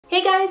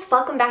Hey guys,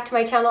 welcome back to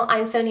my channel.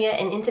 I'm Sonia,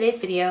 and in today's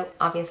video,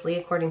 obviously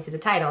according to the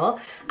title,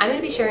 I'm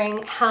going to be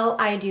sharing how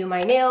I do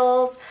my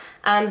nails.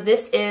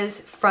 This is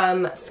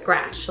from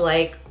scratch,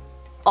 like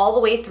all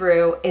the way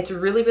through. It's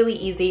really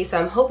easy, so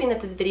I'm hoping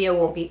that this video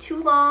won't be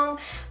too long,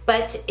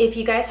 but if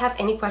you guys have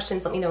any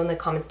questions, let me know in the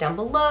comments down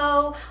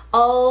below.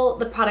 All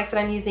the products that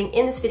I'm using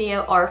in this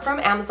video are from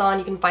Amazon.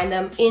 You can find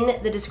them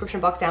in the description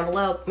box down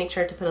below. Make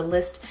sure to put a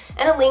list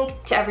and a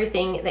link to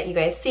everything that you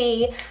guys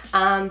see.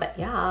 But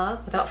yeah,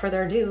 without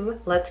further ado,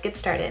 let's get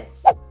started.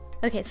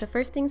 Okay, so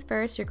first things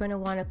first, you're going to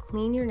want to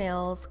clean your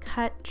nails,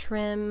 cut,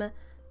 trim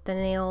the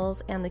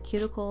nails and the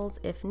cuticles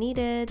if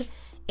needed.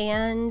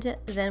 And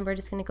then we're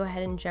just going to go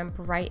ahead and jump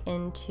right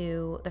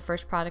into the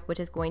first product, which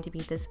is going to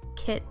be this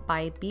kit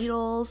by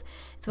Beetles.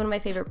 It's one of my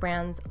favorite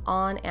brands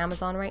on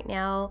Amazon right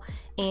now.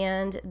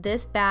 And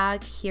this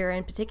bag here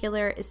in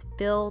particular is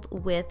filled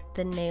with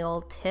the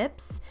nail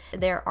tips.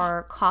 There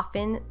are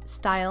coffin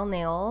style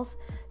nails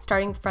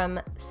starting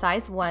from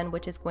size 1,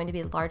 which is going to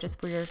be the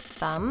largest for your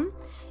thumb.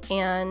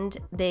 And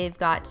they've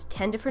got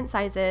 10 different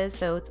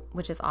sizes,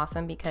 which is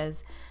awesome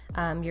because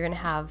you're going to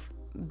have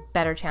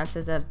better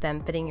chances of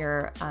them fitting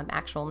your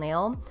actual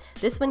nail.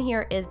 This one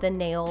here is the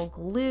nail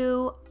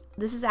glue.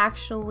 This is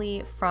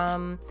actually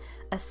from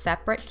a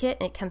separate kit,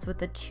 and it comes with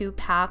a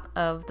 2-pack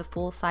of the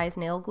full-size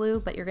nail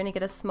glue, but you're going to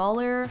get a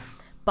smaller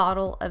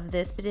bottle of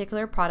this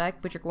particular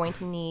product, which you're going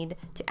to need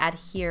to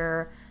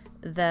adhere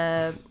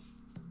the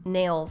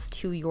nails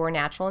to your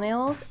natural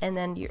nails. And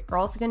then you're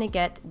also going to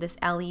get this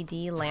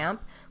LED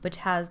lamp, which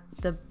has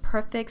the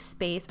perfect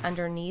space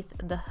underneath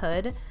the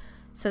hood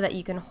so that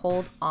you can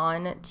hold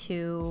on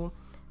to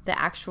the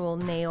actual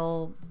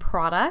nail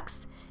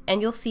products.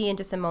 And you'll see in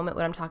just a moment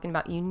what I'm talking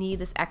about. You need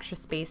this extra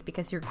space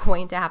because you're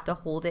going to have to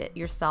hold it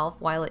yourself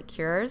while it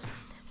cures.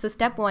 So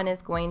step 1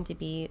 is going to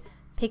be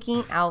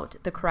picking out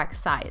the correct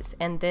size.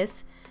 And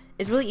this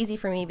is really easy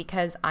for me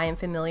because I am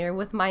familiar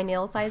with my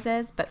nail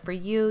sizes, but for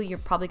you, you're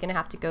probably gonna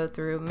have to go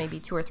through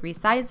maybe 2 or 3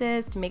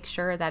 sizes to make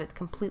sure that it's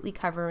completely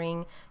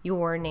covering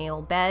your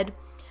nail bed.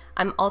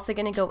 I'm also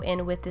going to go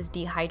in with this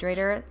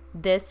dehydrator.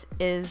 This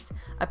is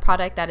a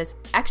product that is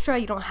extra.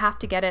 You don't have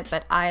to get it,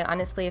 but I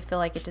honestly feel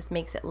like it just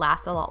makes it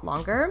last a lot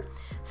longer.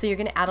 So you're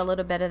going to add a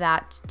little bit of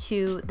that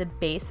to the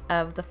base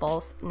of the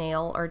false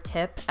nail or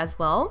tip as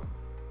well.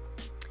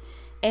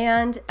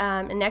 And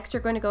next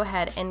you're going to go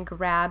ahead and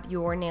grab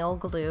your nail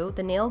glue.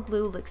 The nail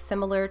glue looks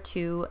similar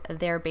to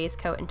their base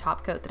coat and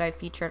top coat that I've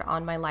featured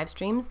on my live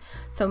streams.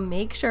 So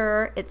make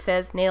sure it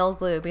says nail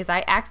glue because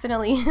I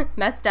accidentally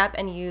messed up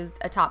and used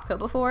a top coat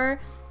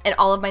before and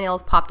all of my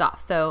nails popped off.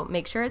 So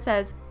make sure it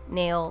says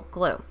nail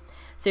glue.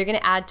 So you're going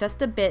to add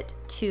just a bit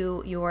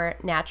to your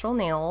natural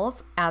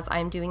nails as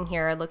I'm doing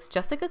here. It looks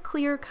just like a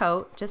clear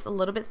coat, just a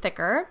little bit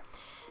thicker.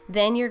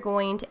 Then you're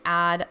going to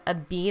add a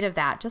bead of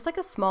that, just like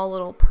a small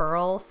little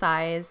pearl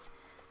size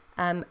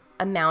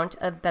amount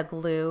of the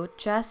glue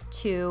just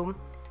to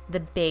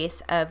the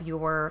base of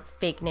your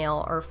fake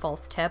nail or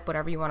false tip,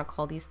 whatever you want to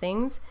call these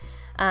things,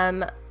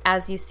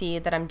 as you see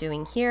that I'm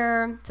doing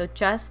here. So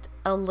just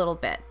a little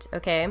bit,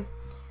 okay?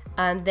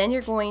 Then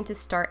you're going to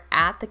start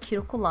at the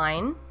cuticle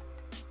line,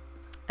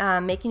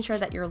 making sure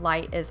that your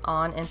light is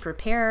on and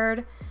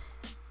prepared.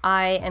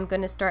 I am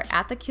going to start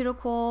at the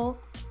cuticle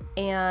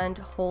and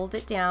hold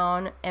it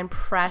down and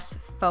press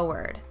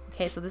forward.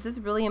 Okay, so this is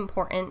really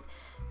important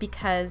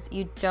because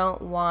you don't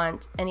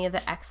want any of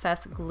the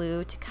excess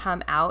glue to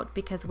come out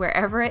because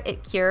wherever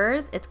it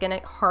cures, it's going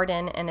to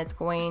harden and it's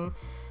going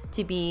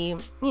to be,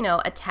 you know,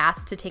 a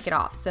task to take it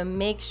off. So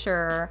make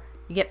sure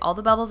you get all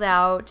the bubbles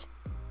out.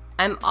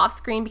 I'm off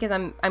screen because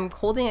I'm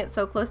holding it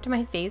so close to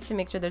my face to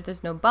make sure that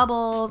there's no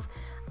bubbles.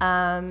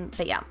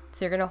 But yeah,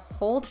 so you're gonna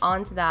hold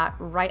on to that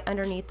right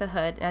underneath the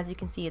hood. And as you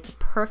can see, it's a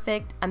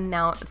perfect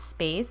amount of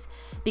space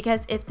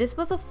because if this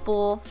was a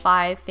full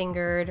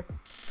 5-fingered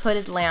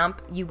hooded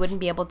lamp, you wouldn't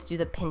be able to do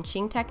the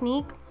pinching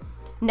technique.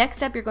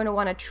 Next up, you're going to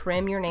want to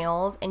trim your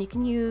nails, and you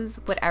can use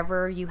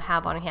whatever you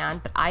have on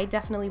hand, but I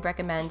definitely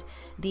recommend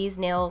these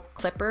nail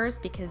clippers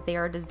because they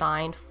are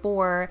designed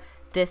for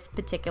this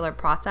particular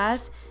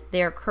process.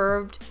 They are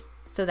curved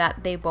so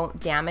that they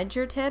won't damage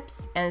your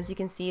tips, and as you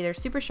can see, they're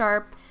super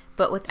sharp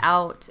but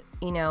without,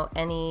 you know,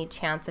 any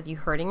chance of you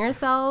hurting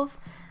yourself.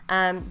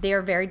 They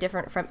are very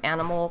different from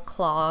animal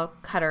claw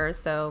cutters,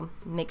 so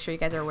make sure you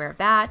guys are aware of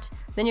that.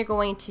 Then you're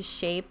going to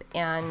shape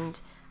and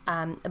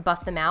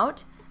buff them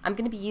out. I'm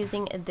going to be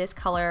using this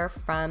color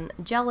from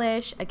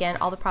Gelish. Again,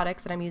 all the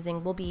products that I'm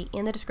using will be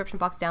in the description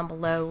box down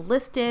below,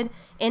 listed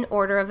in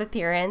order of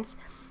appearance,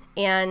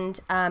 and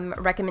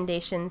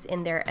recommendations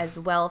in there as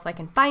well if I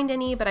can find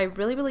any. But I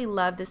really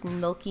love this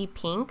milky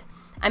pink.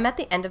 I'm at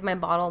the end of my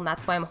bottle, and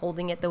that's why I'm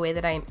holding it the way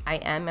that I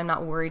am. I'm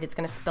not worried it's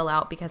going to spill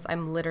out because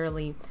I'm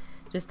literally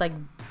just like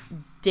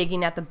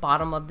digging at the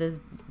bottom of this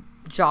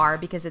jar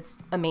because it's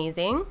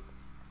amazing.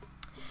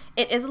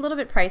 It is a little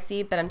bit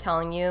pricey, but I'm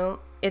telling you,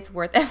 it's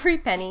worth every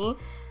penny.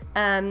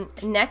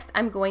 Next,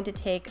 I'm going to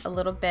take a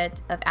little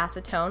bit of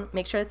acetone.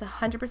 Make sure it's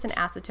 100%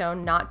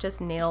 acetone, not just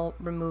nail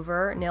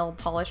remover, nail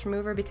polish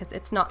remover, because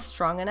it's not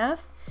strong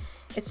enough.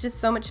 It's just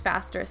so much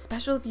faster,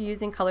 especially if you're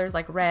using colors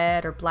like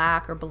red or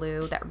black or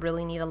blue that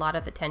really need a lot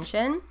of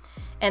attention.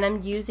 And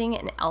I'm using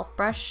an e.l.f.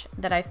 brush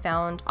that I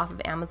found off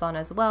of Amazon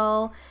as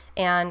well.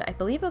 And I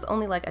believe it was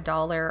only like $1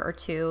 or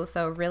 $2,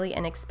 so really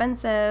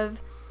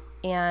inexpensive.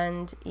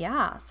 And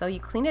yeah, so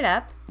you clean it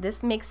up.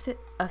 This makes it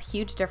a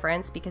huge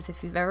difference because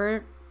if you've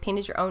ever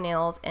painted your own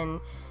nails and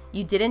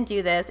you didn't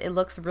do this, it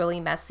looks really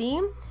messy.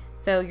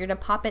 So you're gonna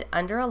pop it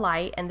under a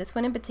light, and this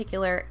one in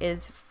particular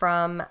is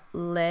from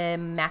Le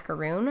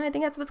Macaroon, I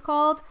think that's what it's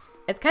called.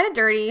 It's kind of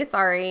dirty,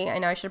 sorry. I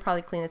know I should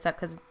probably clean this up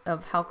because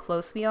of how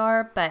close we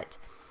are, but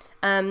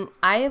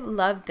I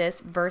love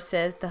this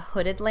versus the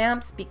hooded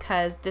lamps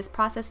because this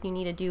process you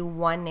need to do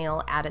one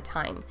nail at a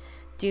time.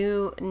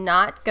 Do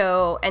not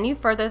go any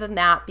further than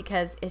that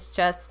because it's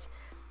just,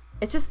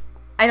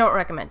 I don't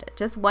recommend it.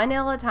 Just one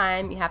nail at a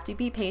time. You have to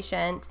be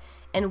patient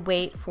and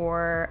wait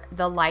for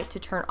the light to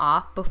turn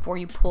off before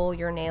you pull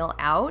your nail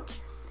out.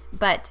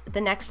 But the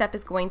next step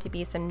is going to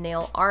be some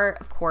nail art,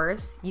 of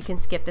course. You can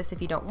skip this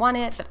if you don't want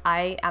it, but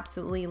I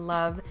absolutely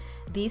love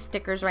these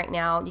stickers right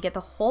now. You get the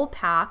whole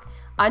pack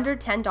under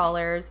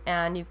 $10,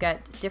 and you've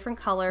got different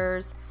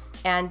colors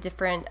and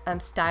different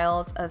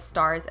styles of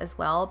stars as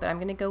well. But I'm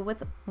gonna go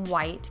with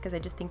white because I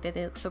just think that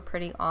they look so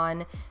pretty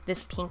on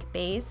this pink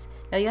base.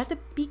 Now you have to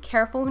be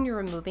careful when you're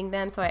removing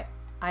them, so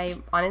I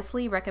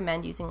honestly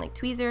recommend using like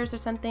tweezers or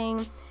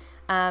something.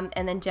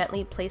 And then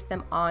gently place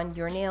them on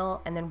your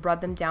nail and then rub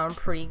them down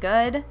pretty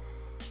good.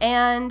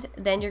 And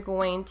then you're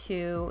going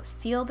to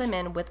seal them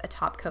in with a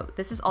top coat.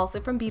 This is also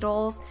from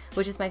Beetles,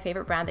 which is my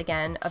favorite brand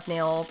again of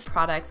nail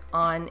products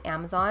on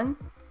Amazon.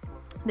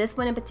 This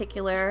one in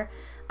particular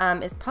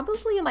is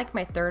probably like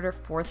my third or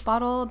fourth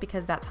bottle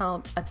because that's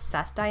how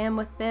obsessed I am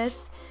with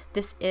this.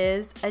 This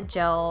is a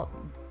gel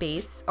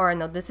base, or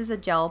no, this is a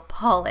gel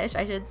polish,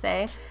 I should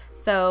say.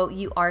 So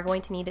you are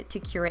going to need it to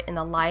cure it in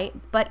the light,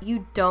 but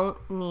you don't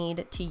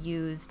need to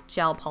use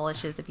gel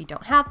polishes if you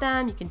don't have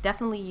them. You can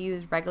definitely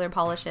use regular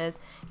polishes.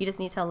 You just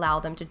need to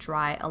allow them to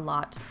dry a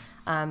lot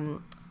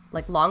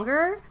like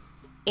longer.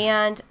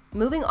 And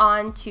moving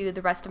on to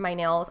the rest of my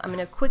nails, I'm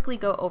gonna quickly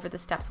go over the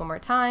steps one more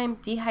time.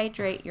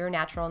 Dehydrate your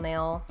natural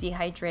nail,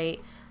 dehydrate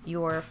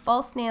your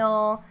false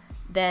nail,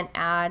 then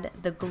add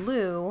the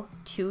glue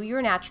to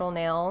your natural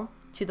nail,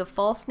 to the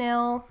false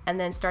nail, and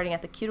then starting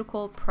at the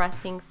cuticle,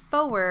 pressing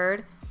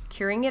forward,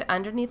 curing it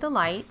underneath the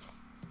light.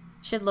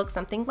 Should look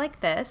something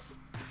like this.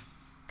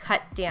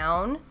 Cut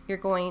down, you're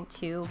going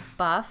to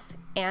buff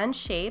and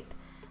shape,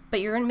 but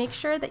you're gonna make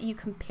sure that you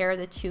compare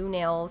the two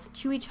nails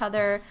to each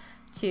other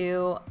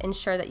to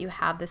ensure that you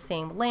have the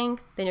same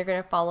length. Then you're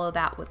gonna follow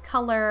that with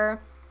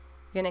color.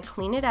 You're gonna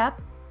clean it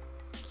up,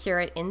 cure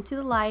it into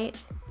the light,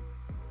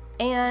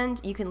 and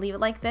you can leave it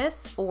like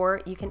this,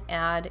 or you can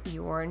add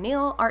your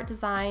nail art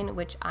design,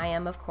 which I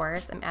am, of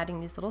course. I'm adding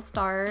these little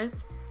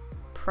stars.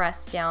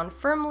 Press down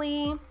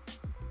firmly,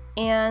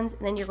 and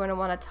then you're going to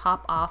want to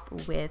top off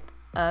with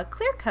a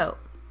clear coat.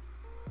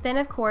 Then,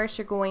 of course,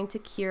 you're going to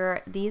cure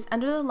these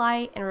under the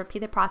light and repeat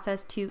the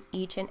process to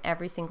each and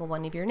every single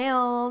one of your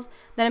nails.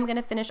 Then I'm going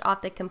to finish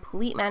off the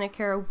complete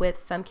manicure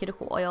with some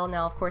cuticle oil.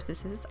 Now, of course,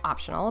 this is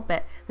optional,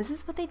 but this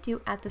is what they do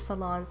at the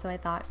salon, so I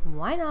thought,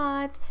 why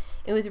not?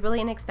 It was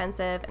really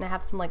inexpensive, and I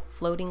have some like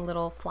floating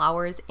little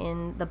flowers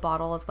in the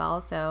bottle as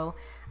well, so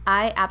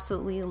I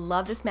absolutely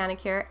love this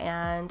manicure,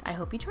 and I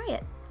hope you try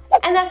it.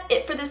 And that's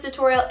it for this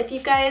tutorial. If you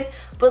guys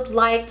would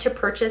like to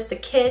purchase the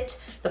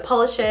kit, the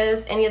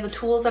polishes, any of the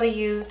tools that I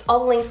used,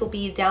 all the links will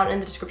be down in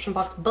the description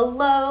box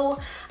below.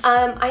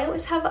 I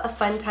always have a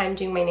fun time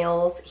doing my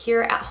nails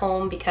here at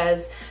home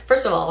because,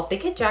 first of all, if they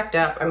get jacked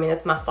up, I mean,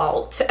 it's my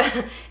fault.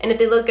 And if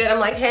they look good, I'm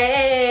like,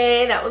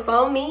 hey, that was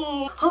all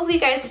me. Hopefully you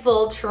guys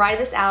will try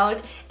this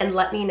out and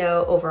let me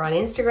know over on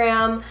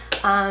Instagram.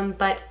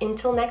 But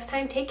until next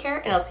time, take care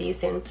and I'll see you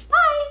soon.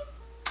 Bye!